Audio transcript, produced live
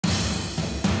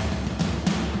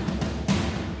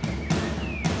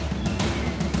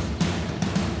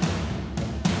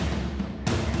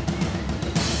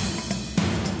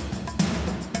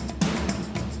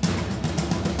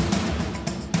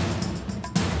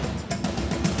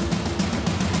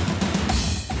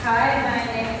Hi, my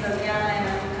name is Ljubljana and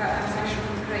I'm actually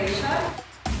from Croatia.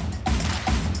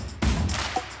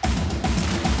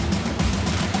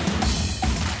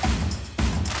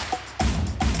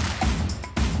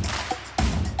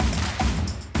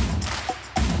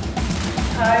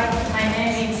 Hi, my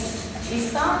name is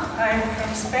Isa. I'm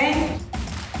from Spain.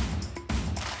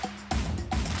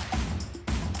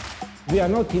 We are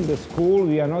not in the school,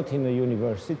 we are not in the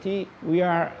university. We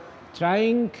are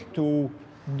trying to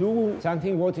do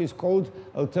something what is called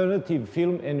alternative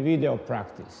film and video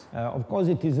practice. Of course,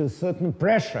 it is a certain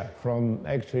pressure from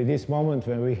actually this moment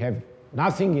when we have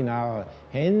nothing in our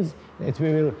hands that we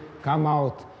will come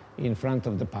out in front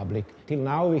of the public. Till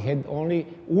now we had only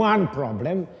one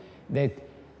problem, that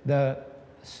the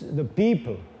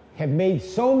people have made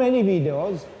so many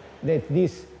videos that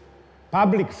this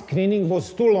public screening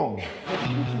was too long.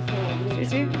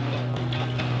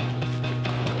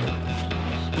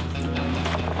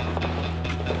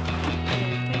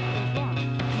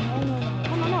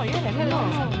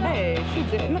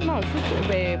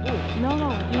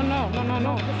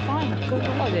 No, fine. Go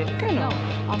ahead. No,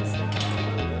 honestly.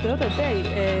 The other day,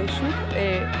 shoot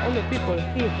all the people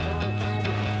here.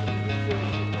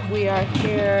 We are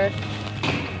here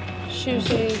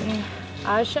shooting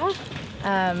Aja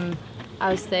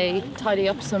as they tidy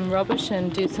up some rubbish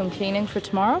and do some cleaning for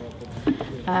tomorrow.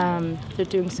 They're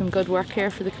doing some good work here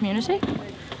for the community.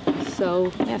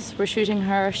 So, yes, we're shooting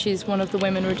her. She's one of the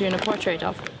women we're doing a portrait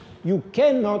of. You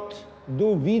cannot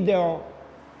do video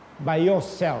by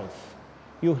yourself.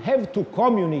 You have to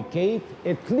communicate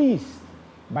at least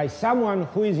by someone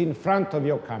who is in front of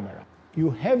your camera.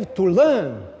 You have to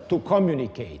learn to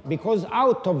communicate, because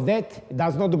out of that it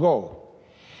does not go.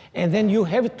 And then you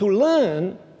have to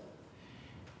learn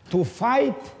to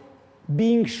fight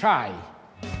being shy.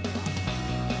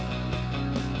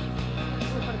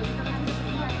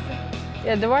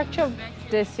 Yeah, the workshop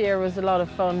this year was a lot of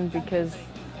fun because,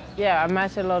 yeah, I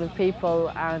met a lot of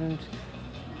people and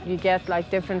you get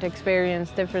like different experience,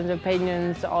 different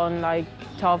opinions on like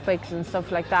topics and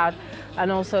stuff like that.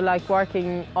 And also like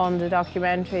working on the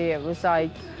documentary, it was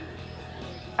like,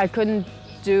 I couldn't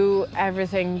do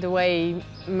everything the way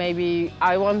maybe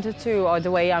I wanted to or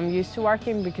the way I'm used to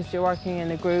working, because you're working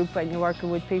in a group and you're working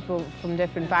with people from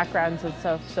different backgrounds and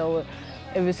stuff. So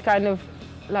it was kind of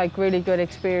like really good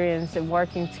experience in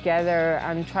working together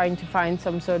and trying to find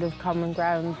some sort of common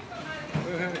ground.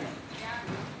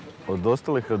 Od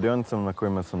ostalih radionica na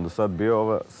kojima sam do sad bio,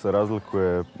 ova se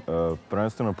razlikuje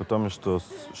prvenstveno po tome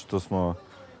što smo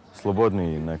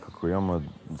slobodniji nekako. Imamo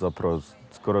zapravo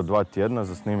skoro 2 tjedna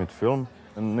za snimiti film.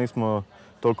 Nismo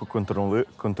toliko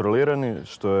kontrolirani,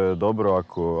 što je dobro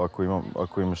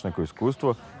ako imaš neko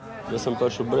iskustvo. Ja sem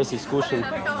prišel brez izkušenj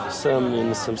sem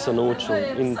in sem se naučil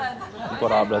in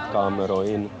uporabljati kamero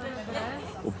in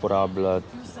uporabljati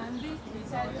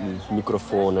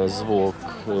mikrofone, zvuk,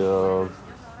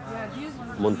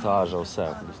 montaža, vse.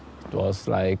 It was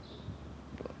like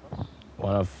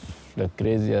one of the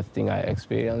craziest thing I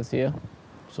experienced here.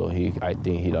 So I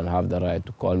think he don't have the right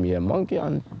to call me a monkey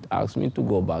and ask me to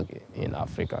go back in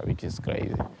Africa, which is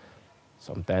crazy.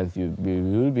 Sometimes you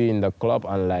will be in the club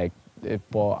and like they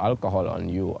pour alcohol on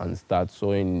you and start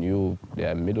showing you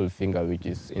their middle finger, which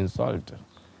is insult.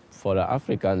 For the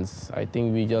Africans, I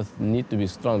think we just need to be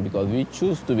strong because we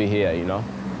choose to be here, you know.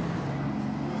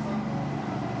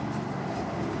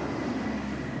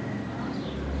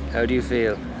 How do you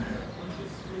feel?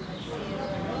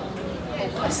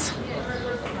 Hopeless.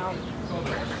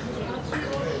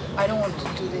 I don't want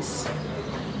to do this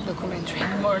documentary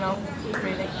anymore now,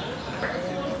 really.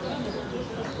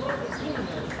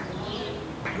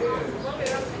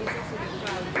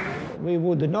 We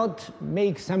would not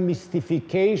make some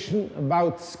mystification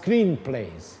about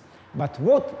screenplays, but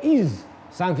what is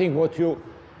something what you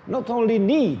not only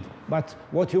need, but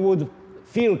what you would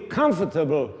feel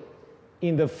comfortable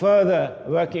in the further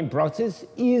working process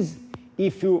is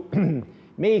if you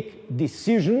make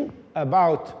decision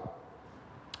about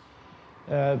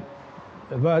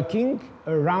working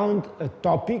around a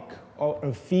topic or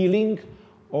a feeling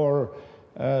or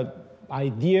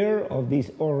idea of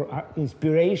this or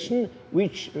inspiration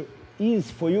which is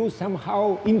for you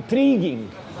somehow intriguing.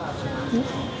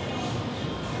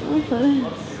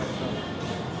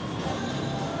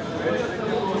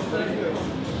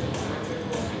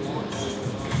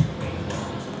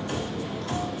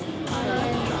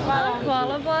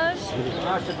 Hvala baš.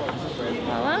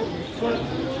 Hvala.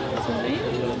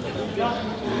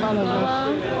 Hvala.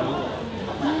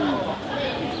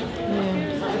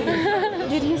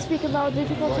 Did he speak about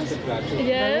difficulties?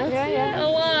 Yes, yeah. A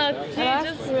lot. He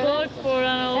just spoke for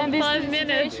 5 5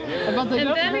 minutes. About the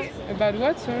And then about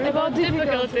what? Sorry. about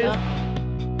difficulties.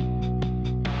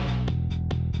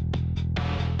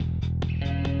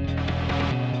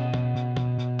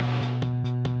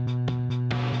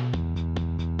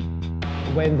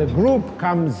 When the group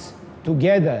comes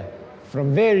together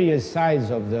from various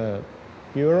sides of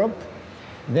Europe,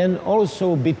 then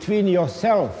also between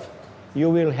yourself you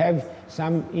will have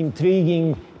some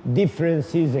intriguing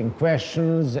differences and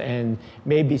questions and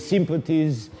maybe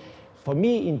sympathies. For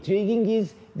me, intriguing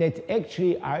is that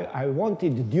actually I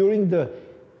wanted during the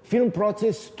film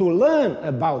process to learn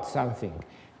about something,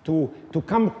 to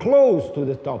come close to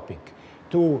the topic,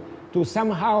 to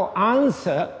somehow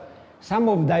answer some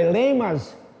of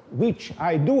dilemmas which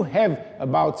I do have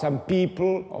about some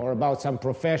people or about some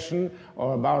profession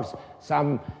or about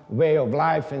some way of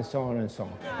life and so on and so on.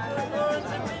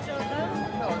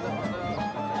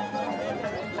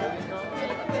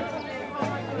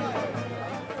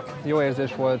 Jó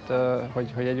érzés volt,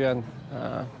 hogy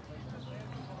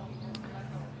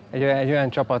egy olyan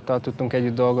csapattal tudtunk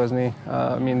együtt dolgozni,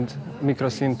 mind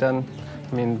mikroszinten,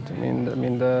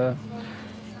 mind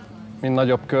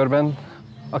nagyobb körben,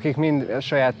 akik mind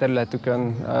saját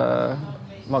területükön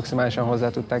maximálisan hozzá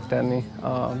tudták tenni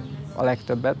a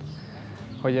legtöbbet,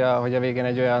 hogy a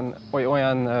végén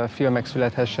olyan filmek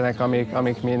születhessenek,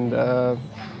 amik mind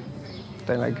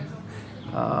tényleg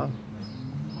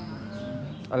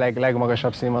a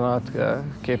legmagasabb színvonalat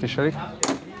képviselik.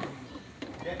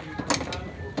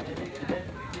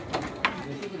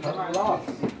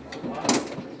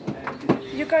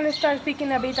 You can start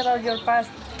speaking a bit about your past.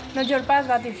 Not your past,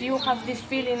 but if you have this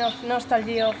feeling of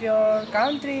nostalgia of your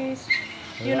countries,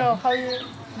 you know, how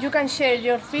you can share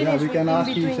your feelings we can in ask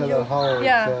between each other how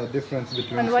it's a difference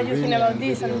between and what you think about Slovenia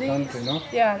this and your this. country, no?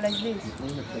 Yeah, like this.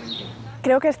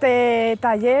 Creo que este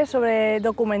taller sobre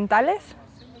documentales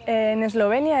en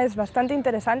Eslovenia es bastante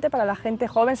interesante para la gente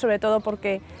joven, sobre todo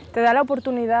porque te da la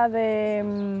oportunidad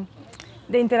de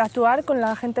interactuar con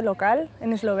la gente local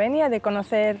en Eslovenia, de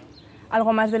conocer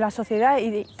algo más de la sociedad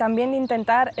y también de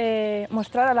intentar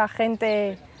mostrar a la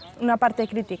gente una parte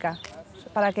crítica,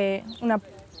 para que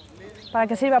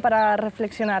sirva para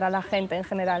reflexionar a la gente en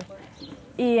general.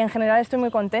 Y en general estoy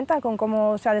muy contenta con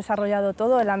cómo se ha desarrollado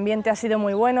todo, el ambiente ha sido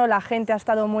muy bueno, la gente ha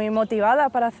estado muy motivada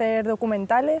para hacer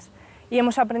documentales y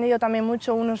hemos aprendido también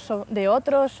mucho unos de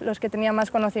otros, los que tenían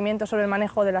más conocimiento sobre el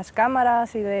manejo de las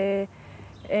cámaras y de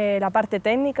la parte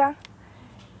técnica.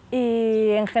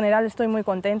 Y en general estoy muy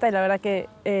contenta y la verdad que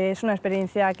es una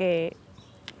experiencia que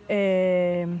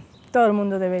todo el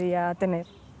mundo debería tener.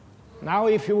 Now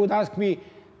if you would ask me,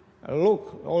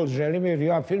 look, Želimir,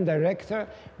 you are a film director,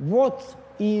 what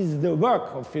is the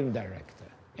work of film director?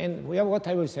 And what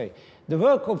I will say, the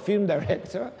work of film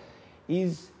director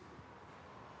is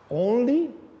only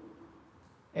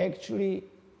actually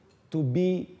to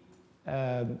be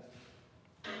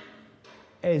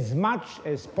as much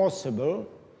as possible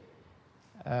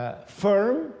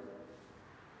firm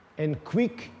and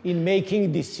quick in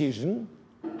making decision,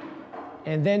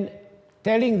 and then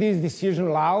telling this decision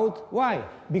loud. Why?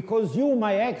 Because you,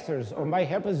 my actors or my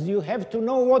helpers, you have to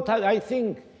know what I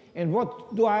think and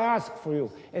what do I ask for you,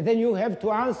 and then you have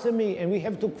to answer me and we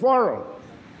have to quarrel.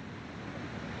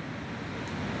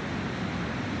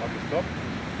 Stop.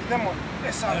 Idemo.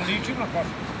 Sad liči na pa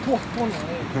potpuno.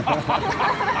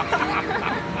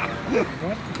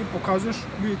 Ti pokazuješ,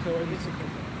 vidite ovaj bicikl.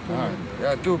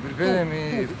 Ja tu privedem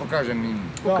i pokažem im.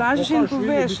 Pokažeš im,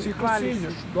 poveš, hvališ.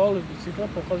 Dole bicikla,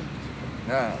 pokaži bicikla.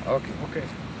 Da, okej. Okej.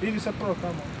 Idi sad prvo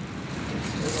tamo.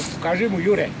 Pokaži mu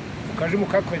Jure, pokaži mu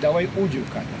kako je da ovaj uđe u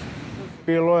kadar.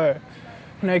 Bilo je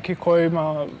neki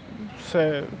kojima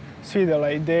se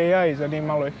svidjela ideja i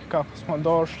zanimalo ih kako smo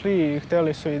došli i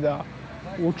htjeli su i da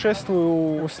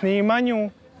učestvuju u snimanju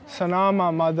sa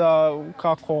nama, mada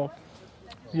kako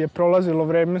je prolazilo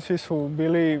vrijeme, svi su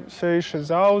bili sve više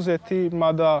zauzeti,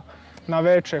 mada na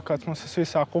večer kad smo se svi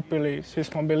sakupili, svi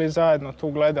smo bili zajedno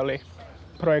tu gledali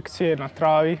projekcije na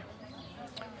travi,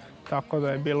 tako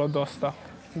da je bilo dosta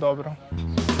dobro.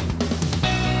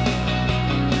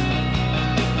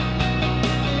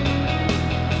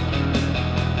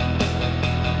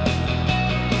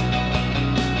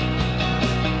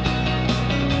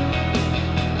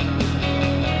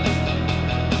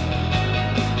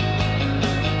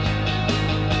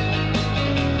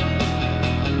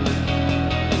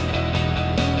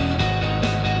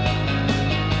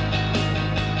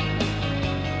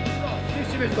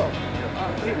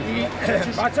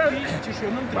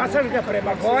 Bacaš ga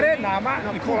prema gore, nama,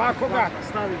 i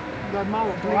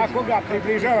polako ga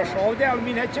približavaš ovdje, ali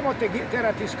mi nećemo te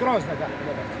terati skroz na ga.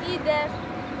 Ide.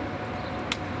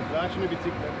 Zračni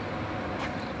bicikl.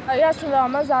 Ja sam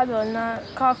veoma zadovoljna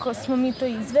kako smo mi to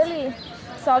izveli,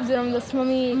 s obzirom da smo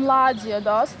mi mlađi od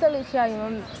ostalih, ja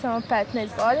imam samo 15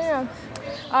 godina,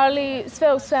 ali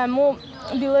sve u svemu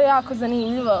bilo je jako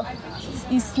zanimljivo.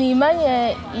 I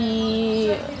snimanje, i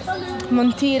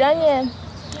montiranje.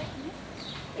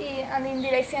 And in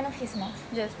direction of his mom.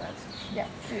 Yes, but yeah.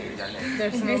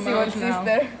 There's Invisible no mouth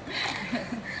sister.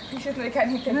 You should make an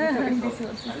interview to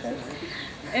Invisible Sister.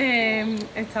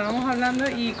 Estábamos hablando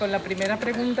y con la primera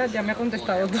pregunta ya me ha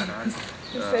contestado Tomaž.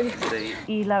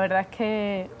 Y la verdad es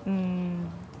que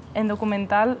en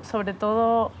documental, sobre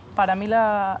todo, para mí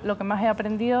lo que más he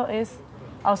aprendido es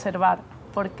a observar,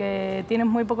 porque tienes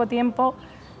muy poco tiempo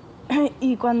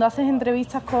y cuando haces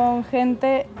entrevistas con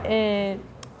gente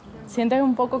sientes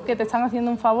un poco que te están haciendo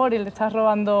un favor y le estás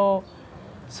robando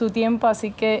su tiempo,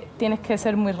 así que tienes que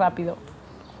ser muy rápido.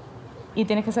 Y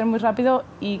tienes que ser muy rápido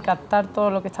y captar todo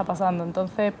lo que está pasando.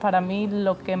 Entonces, para mí,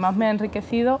 lo que más me ha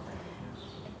enriquecido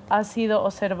ha sido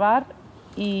observar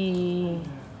y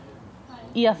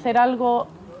hacer algo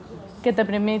que te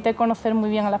permite conocer muy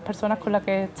bien a las personas con las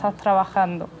que estás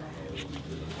trabajando.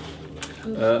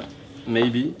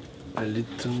 Maybe a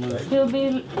little more. You'll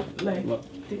be like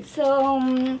this. So,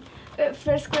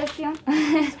 first question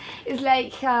is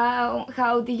like,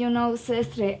 how did you know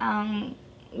Sestre, and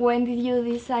when did you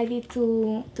decide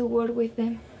to work with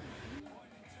them?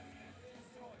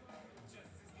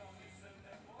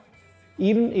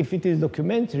 Even if it is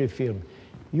documentary film,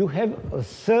 you have a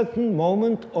certain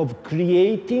moment of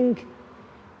creating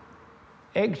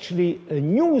actually a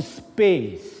new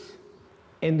space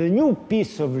and a new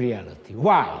piece of reality.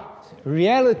 Why?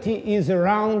 Reality is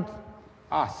around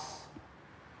us.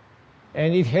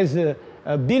 And it has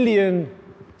a billion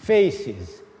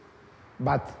faces.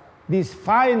 But this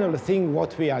final thing,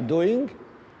 what we are doing,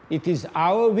 it is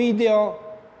our video,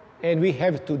 and we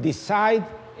have to decide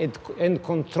and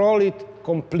control it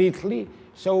completely.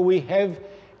 So we have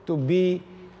to be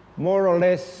more or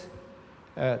less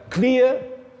clear,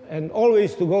 and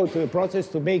always to go to the process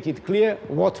to make it clear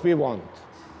what we want.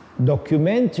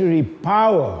 Documentary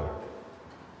power,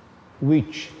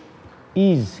 which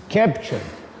is captured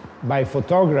by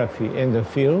photography and the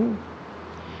film,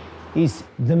 is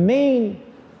the main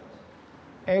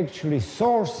actually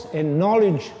source and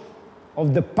knowledge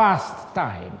of the past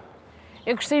time.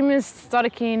 Eu gostei imenso de estar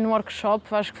aqui no workshop,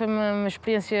 acho que foi uma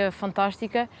experiência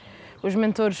fantástica. Os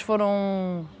mentores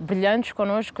foram brilhantes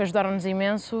connosco, ajudaram-nos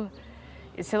imenso.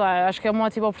 E, sei lá, acho que é uma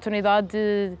ótima oportunidade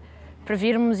para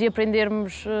virmos e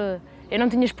aprendermos. Eu não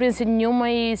tinha experiência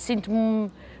nenhuma e sinto-me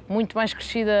muito mais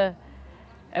crescida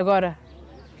agora.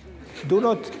 Do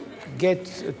not get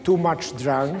too much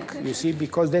drunk, you see,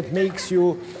 because that makes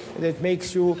you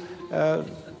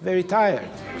very tired.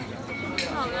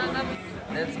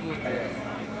 That's good.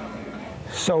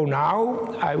 So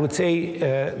now I would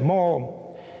say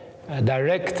more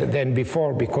direct than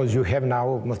before, because you have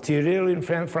now material in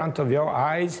front of your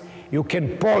eyes. You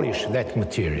can polish that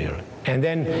material, and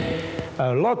then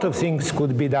a lot of things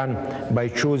could be done by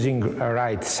choosing a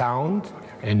right sound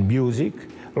and music.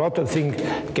 A lot of things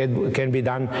can be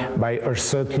done by a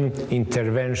certain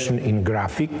intervention in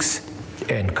graphics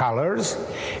and colors,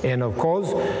 and of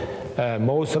course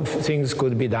most of things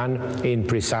could be done in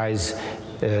precise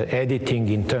editing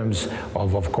in terms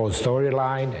of course,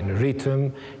 storyline and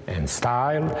rhythm and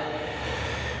style.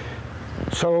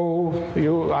 So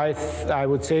I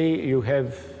would say you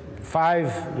have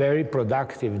 5 very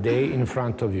productive days in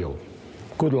front of you.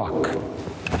 Good luck.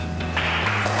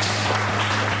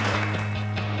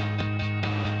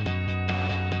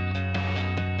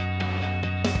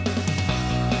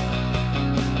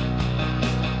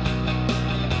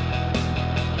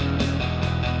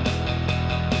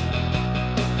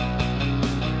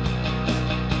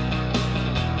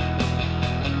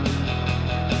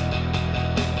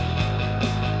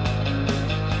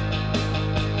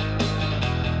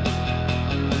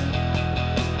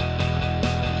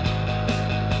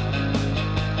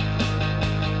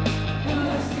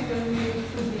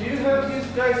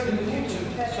 In the kitchen,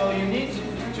 so you need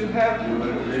to have 2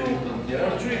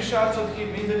 or 3 shots of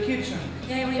him in the kitchen.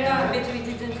 Yeah, we know, but we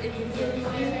didn't edit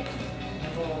it.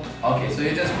 Okay, so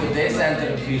you just put this and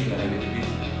the visual a little bit.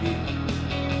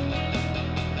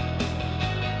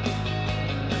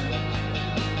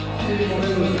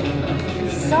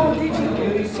 So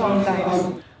difficult sometimes.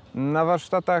 Na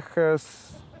warsztatach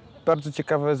bardzo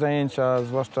ciekawe zajęcia,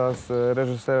 zwłaszcza z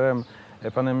reżyserem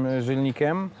panem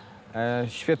Żylnikiem.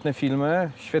 Świetne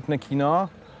filmy, świetne kino.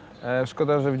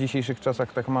 Szkoda, że w dzisiejszych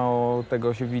czasach tak mało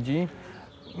tego się widzi.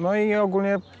 No i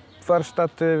ogólnie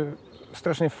warsztaty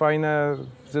strasznie fajne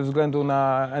ze względu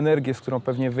na energię, z którą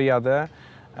pewnie wyjadę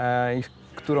i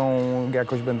którą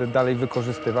jakoś będę dalej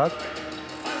wykorzystywać.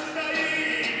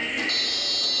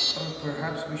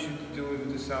 Perhaps we should do it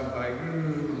with the sound like.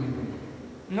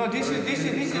 No, this is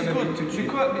good.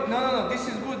 Because, no, this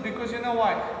is good because you know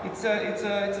why? It's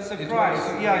a surprise.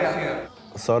 Yeah.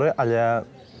 Sorry, але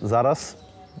зараз,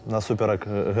 насуперак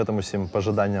гэтым усім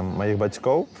пажаданням маіх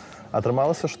бацькоў,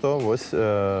 атрымалася, што вось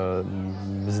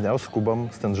зняў з Кубам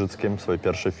Стэнджыцкім свой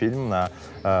першы фільм на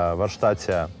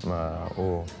варштаце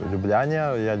у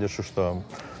Любляне. Я лічу, што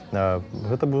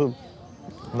гэта быў,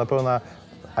 напэўна,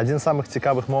 адзін з самых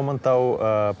цікавых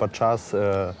момантаў падчас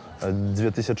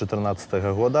 2014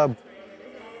 года.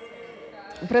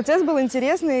 Процесс был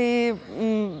интересный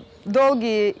и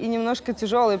долгий, и немножко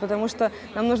тяжелый, потому что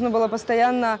нам нужно было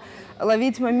постоянно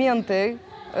ловить моменты,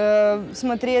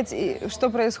 смотреть, что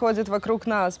происходит вокруг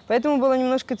нас. Поэтому было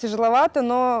немножко тяжеловато,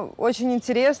 но очень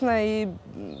интересно, и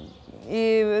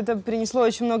это принесло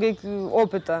очень много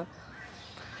опыта.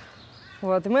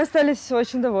 Вот, и мы остались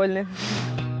очень довольны.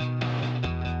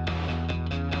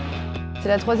 C'est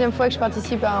la troisième fois que je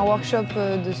participe à un workshop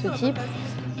de ce type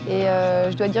et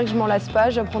je dois dire que je m'en lasse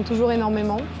pas, j'apprends toujours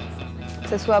énormément, que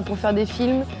ce soit pour faire des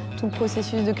films, tout le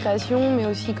processus de création, mais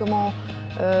aussi comment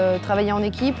travailler en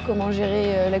équipe, comment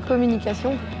gérer la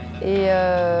communication et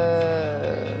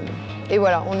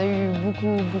voilà, on a eu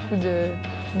beaucoup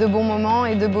de bons moments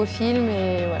et de beaux films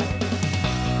et voilà.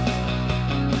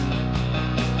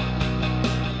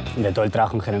 De todo el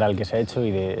trabajo en general que se ha hecho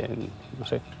y de, no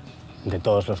sé, de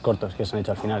todos los cortos que se han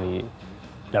hecho al final y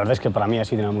la verdad es que para mí ha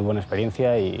sido una muy buena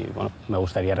experiencia y bueno, me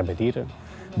gustaría repetir.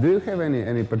 Do you have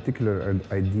any particular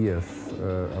ideas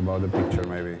about the picture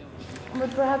maybe? But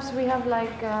perhaps we have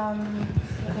like,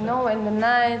 you know, in the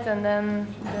night and then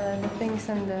the things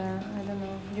and I don't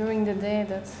know, during the day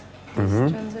that's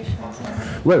transitions.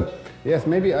 Well, yes,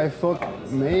 maybe I thought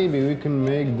maybe we can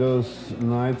make those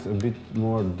nights a bit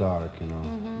more dark, you know.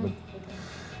 But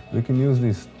we can use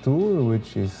this tool,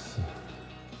 which is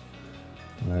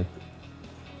like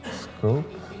scope.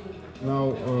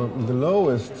 Now, the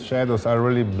lowest shadows are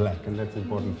really black, and that's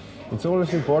important. It's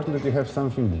always important that you have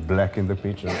something black in the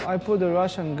picture. I put a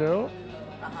Russian girl,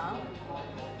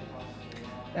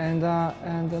 and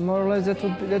more or less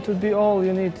that would be all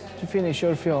you need to finish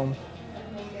your film.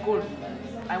 Cool.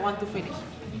 I want to finish.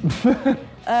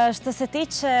 Što se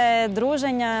tiče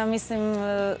druženja, mislim,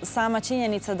 sama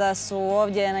činjenica da su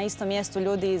ovdje na istom mjestu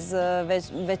ljudi iz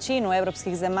većinu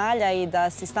europskih zemalja i da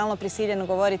si stalno prisiljen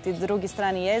govoriti drugi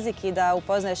strani jezik i da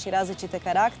upoznaješ i različite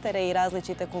karaktere i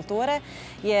različite kulture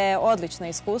je odlično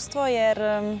iskustvo jer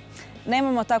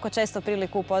nemamo tako često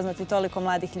priliku upoznati toliko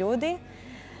mladih ljudi.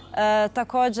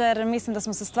 Također, mislim da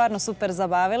smo se stvarno super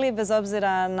zabavili, bez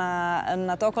obzira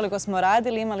na to koliko smo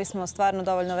radili, imali smo stvarno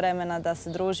dovoljno vremena da se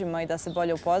družimo i da se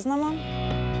bolje upoznamo.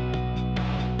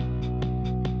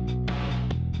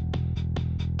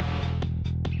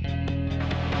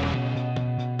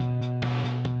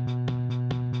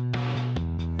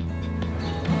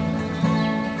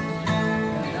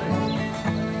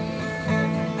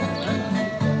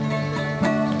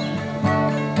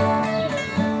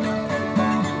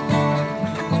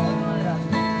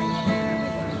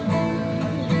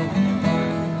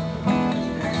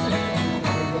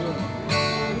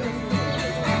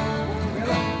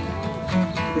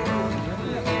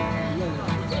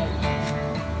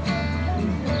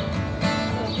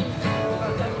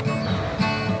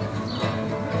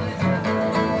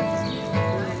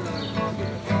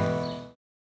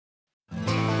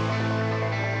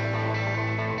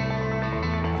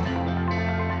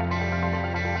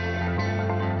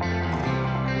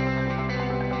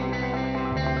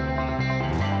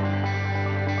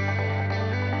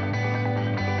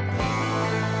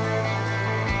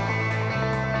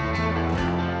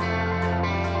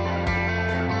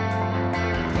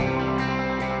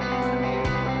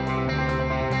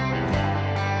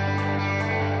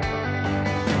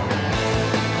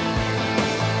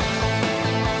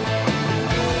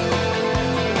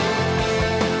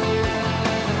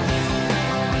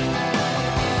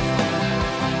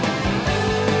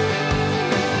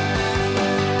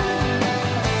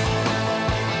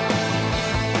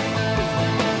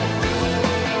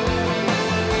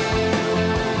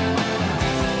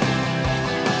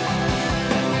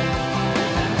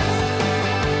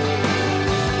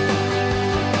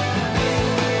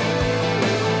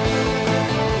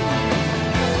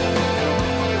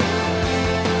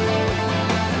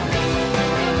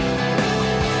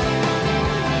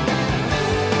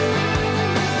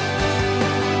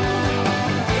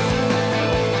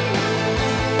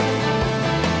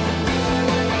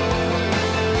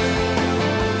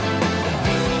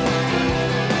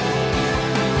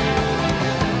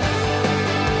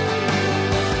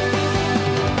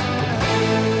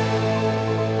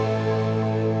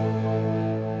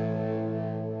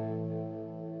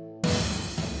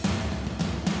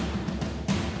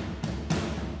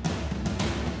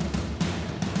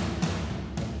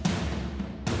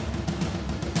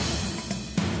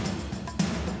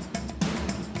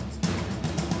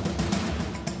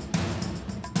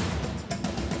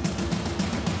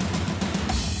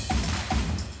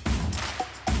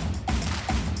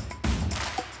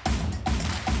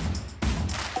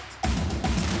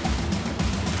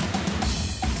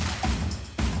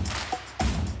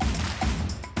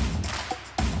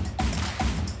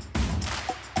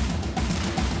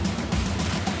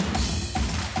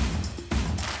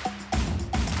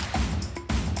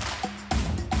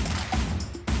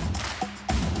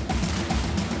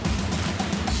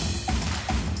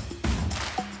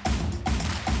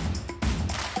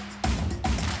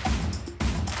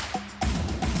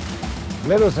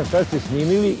 Gledao sam šta ste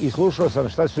snimili i slušao sam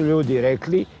šta su ljudi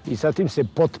rekli i sa tim se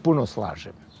potpuno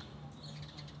slažem.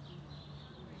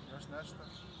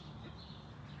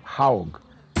 Haug.